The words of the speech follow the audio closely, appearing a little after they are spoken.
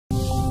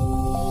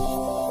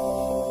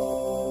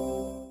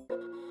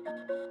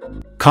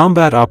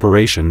Combat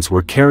operations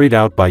were carried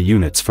out by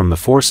units from the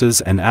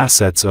forces and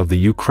assets of the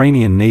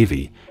Ukrainian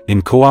Navy,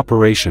 in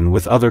cooperation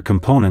with other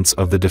components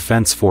of the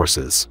defense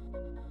forces.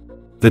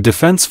 The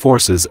defense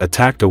forces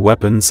attacked a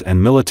weapons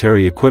and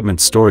military equipment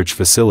storage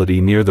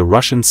facility near the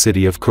Russian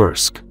city of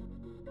Kursk.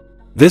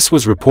 This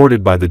was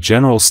reported by the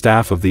General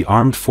Staff of the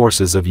Armed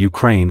Forces of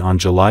Ukraine on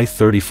July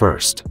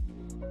 31st.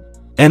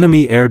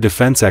 Enemy air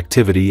defense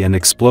activity and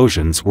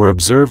explosions were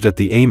observed at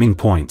the aiming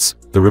points,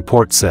 the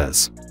report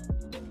says.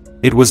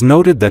 It was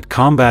noted that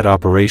combat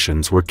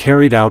operations were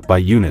carried out by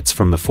units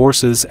from the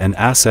forces and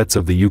assets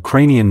of the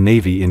Ukrainian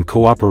Navy in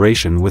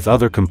cooperation with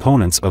other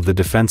components of the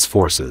defense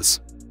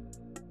forces.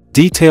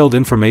 Detailed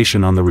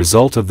information on the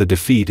result of the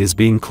defeat is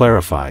being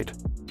clarified.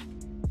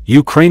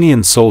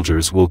 Ukrainian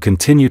soldiers will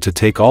continue to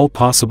take all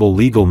possible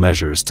legal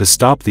measures to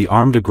stop the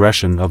armed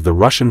aggression of the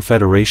Russian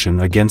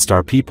Federation against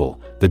our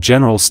people, the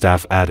General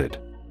Staff added.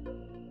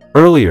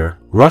 Earlier,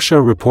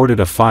 Russia reported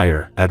a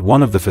fire at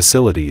one of the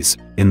facilities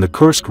in the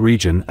Kursk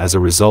region as a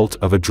result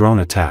of a drone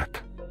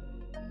attack.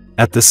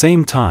 At the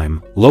same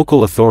time,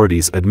 local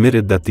authorities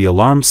admitted that the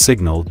alarm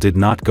signal did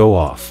not go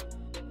off.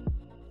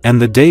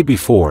 And the day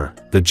before,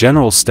 the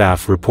General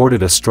Staff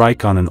reported a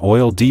strike on an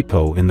oil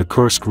depot in the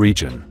Kursk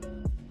region.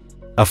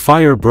 A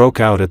fire broke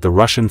out at the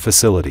Russian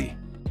facility.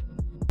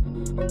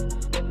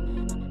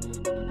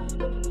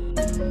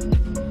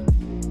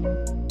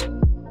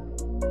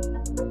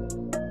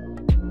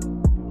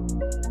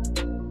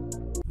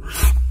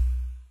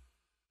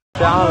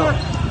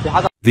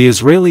 The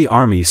Israeli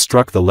army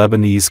struck the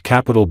Lebanese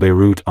capital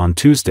Beirut on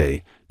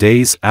Tuesday,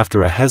 days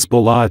after a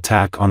Hezbollah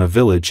attack on a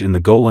village in the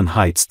Golan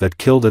Heights that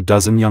killed a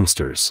dozen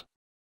youngsters.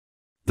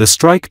 The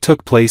strike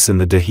took place in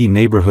the Dahi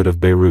neighborhood of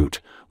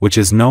Beirut, which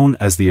is known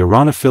as the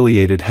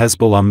Iran-affiliated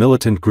Hezbollah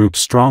militant group's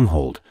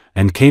stronghold,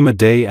 and came a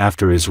day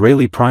after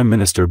Israeli Prime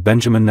Minister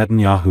Benjamin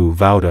Netanyahu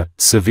vowed a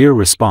severe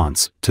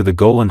response to the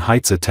Golan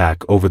Heights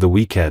attack over the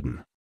weekend.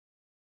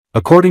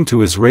 According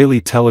to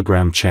Israeli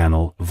telegram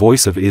channel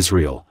Voice of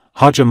Israel,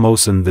 Haja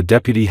Mohsen, the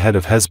deputy head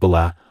of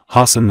Hezbollah,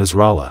 Hassan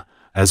Nasrallah,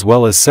 as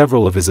well as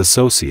several of his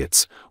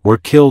associates, were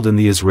killed in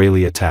the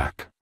Israeli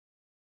attack.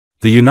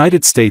 The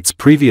United States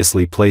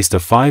previously placed a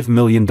 $5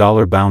 million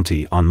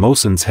bounty on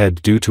Mohsen's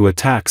head due to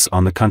attacks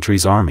on the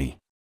country's army.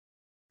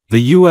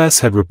 The U.S.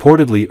 had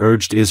reportedly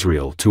urged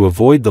Israel to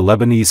avoid the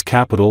Lebanese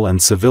capital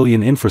and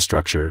civilian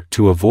infrastructure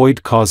to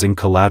avoid causing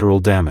collateral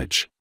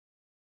damage.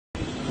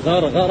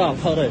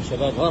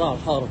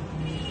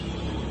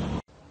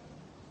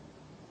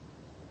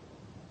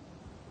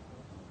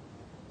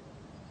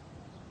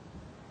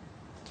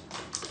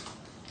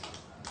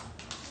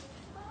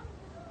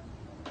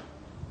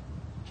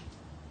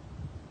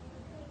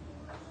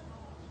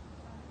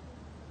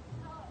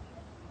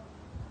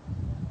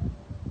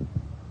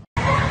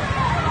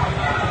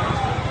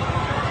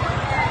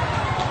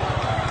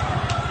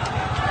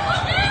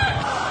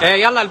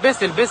 يلا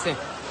البسي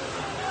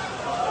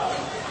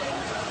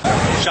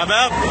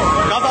شباب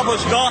كذا مش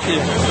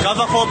ضاحية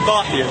كذا فوق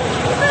ضاحية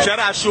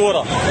شارع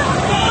الشورى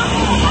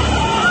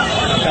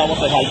يا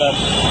وصلت على الباب.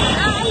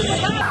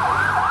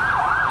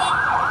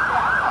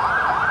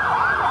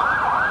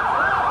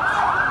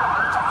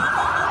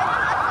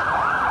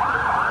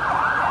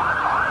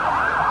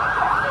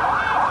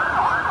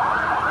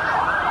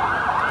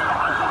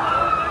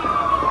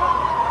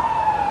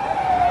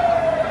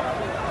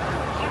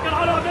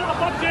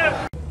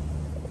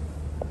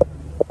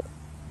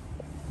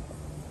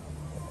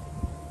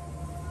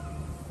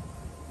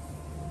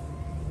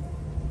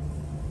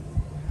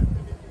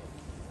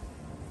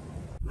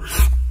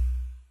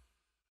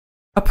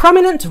 A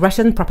prominent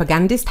Russian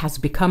propagandist has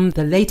become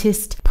the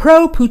latest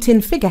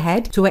pro-Putin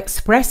figurehead to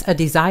express a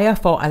desire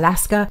for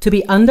Alaska to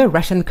be under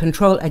Russian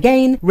control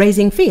again,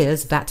 raising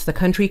fears that the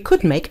country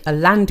could make a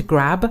land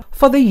grab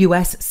for the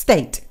US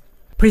state.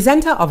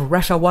 Presenter of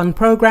Russia One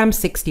program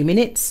 60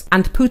 Minutes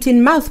and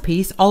Putin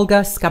mouthpiece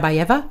Olga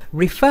Skabayeva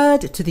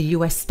referred to the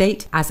US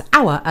state as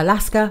our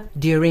Alaska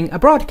during a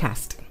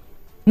broadcast.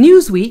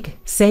 Newsweek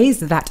says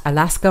that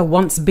Alaska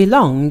once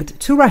belonged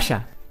to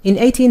Russia. In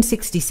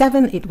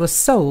 1867, it was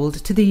sold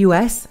to the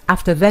US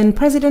after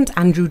then-President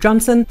Andrew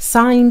Johnson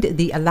signed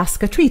the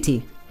Alaska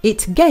Treaty.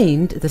 It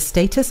gained the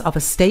status of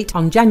a state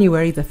on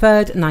January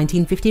 3rd,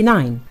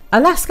 1959.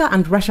 Alaska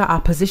and Russia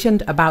are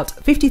positioned about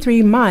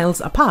 53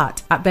 miles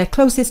apart at their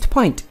closest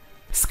point.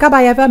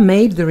 Skabayeva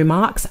made the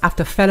remarks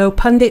after fellow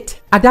pundit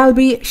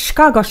Adalby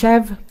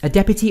Shkagoshev, a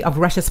deputy of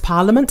Russia's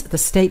parliament, the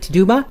State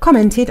Duma,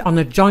 commented on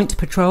a joint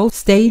patrol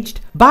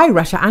staged by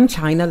Russia and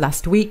China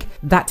last week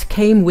that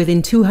came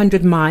within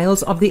 200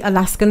 miles of the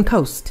Alaskan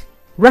coast.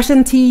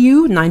 Russian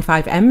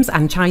Tu-95Ms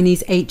and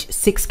Chinese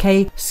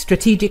H-6K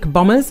strategic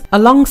bombers,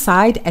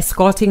 alongside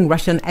escorting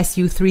Russian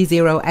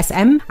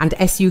Su-30SM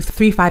and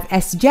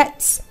Su-35S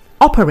jets,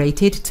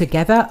 operated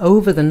together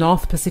over the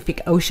North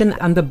Pacific Ocean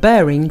and the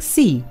Bering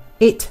Sea.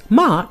 It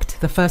marked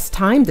the first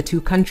time the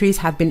two countries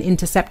had been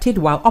intercepted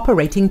while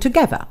operating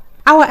together.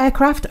 Our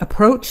aircraft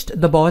approached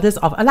the borders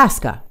of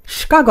Alaska,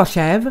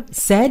 Shkagoshev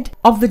said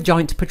of the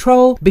joint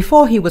patrol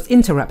before he was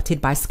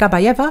interrupted by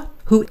Skabayeva,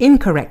 who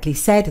incorrectly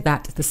said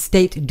that the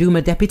State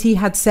Duma deputy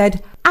had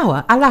said,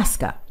 "Our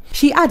Alaska."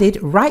 She added,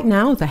 "Right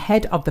now, the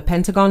head of the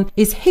Pentagon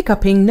is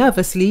hiccuping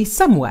nervously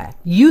somewhere.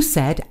 You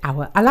said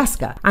our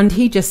Alaska." And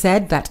he just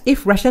said that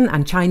if Russian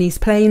and Chinese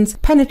planes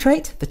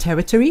penetrate the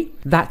territory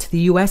that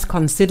the US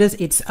considers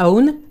its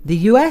own,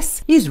 the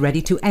US is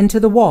ready to enter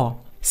the war.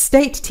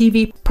 State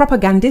TV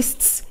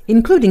propagandists,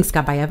 including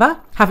Skabayeva,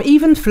 have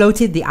even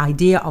floated the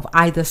idea of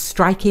either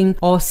striking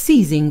or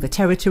seizing the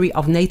territory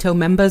of NATO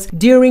members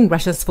during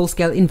Russia's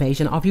full-scale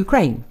invasion of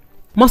Ukraine.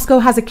 Moscow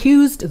has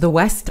accused the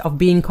West of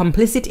being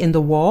complicit in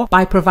the war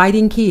by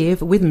providing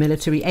Kiev with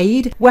military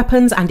aid,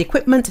 weapons and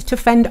equipment to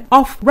fend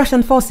off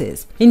Russian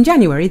forces. In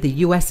January, the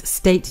US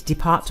State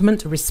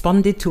Department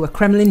responded to a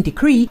Kremlin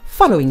decree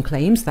following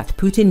claims that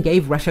Putin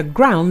gave Russia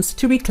grounds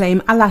to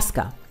reclaim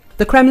Alaska.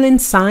 The Kremlin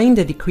signed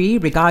a decree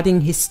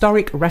regarding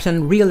historic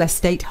Russian real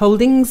estate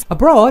holdings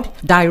abroad,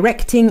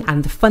 directing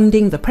and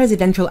funding the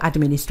presidential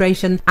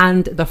administration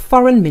and the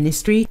foreign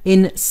ministry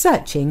in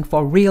searching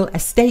for real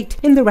estate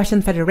in the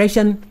Russian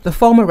Federation, the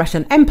former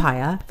Russian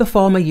Empire, the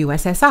former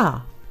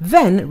USSR,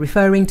 then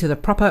referring to the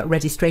proper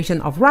registration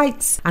of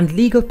rights and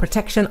legal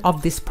protection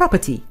of this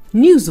property,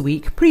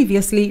 Newsweek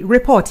previously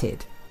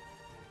reported.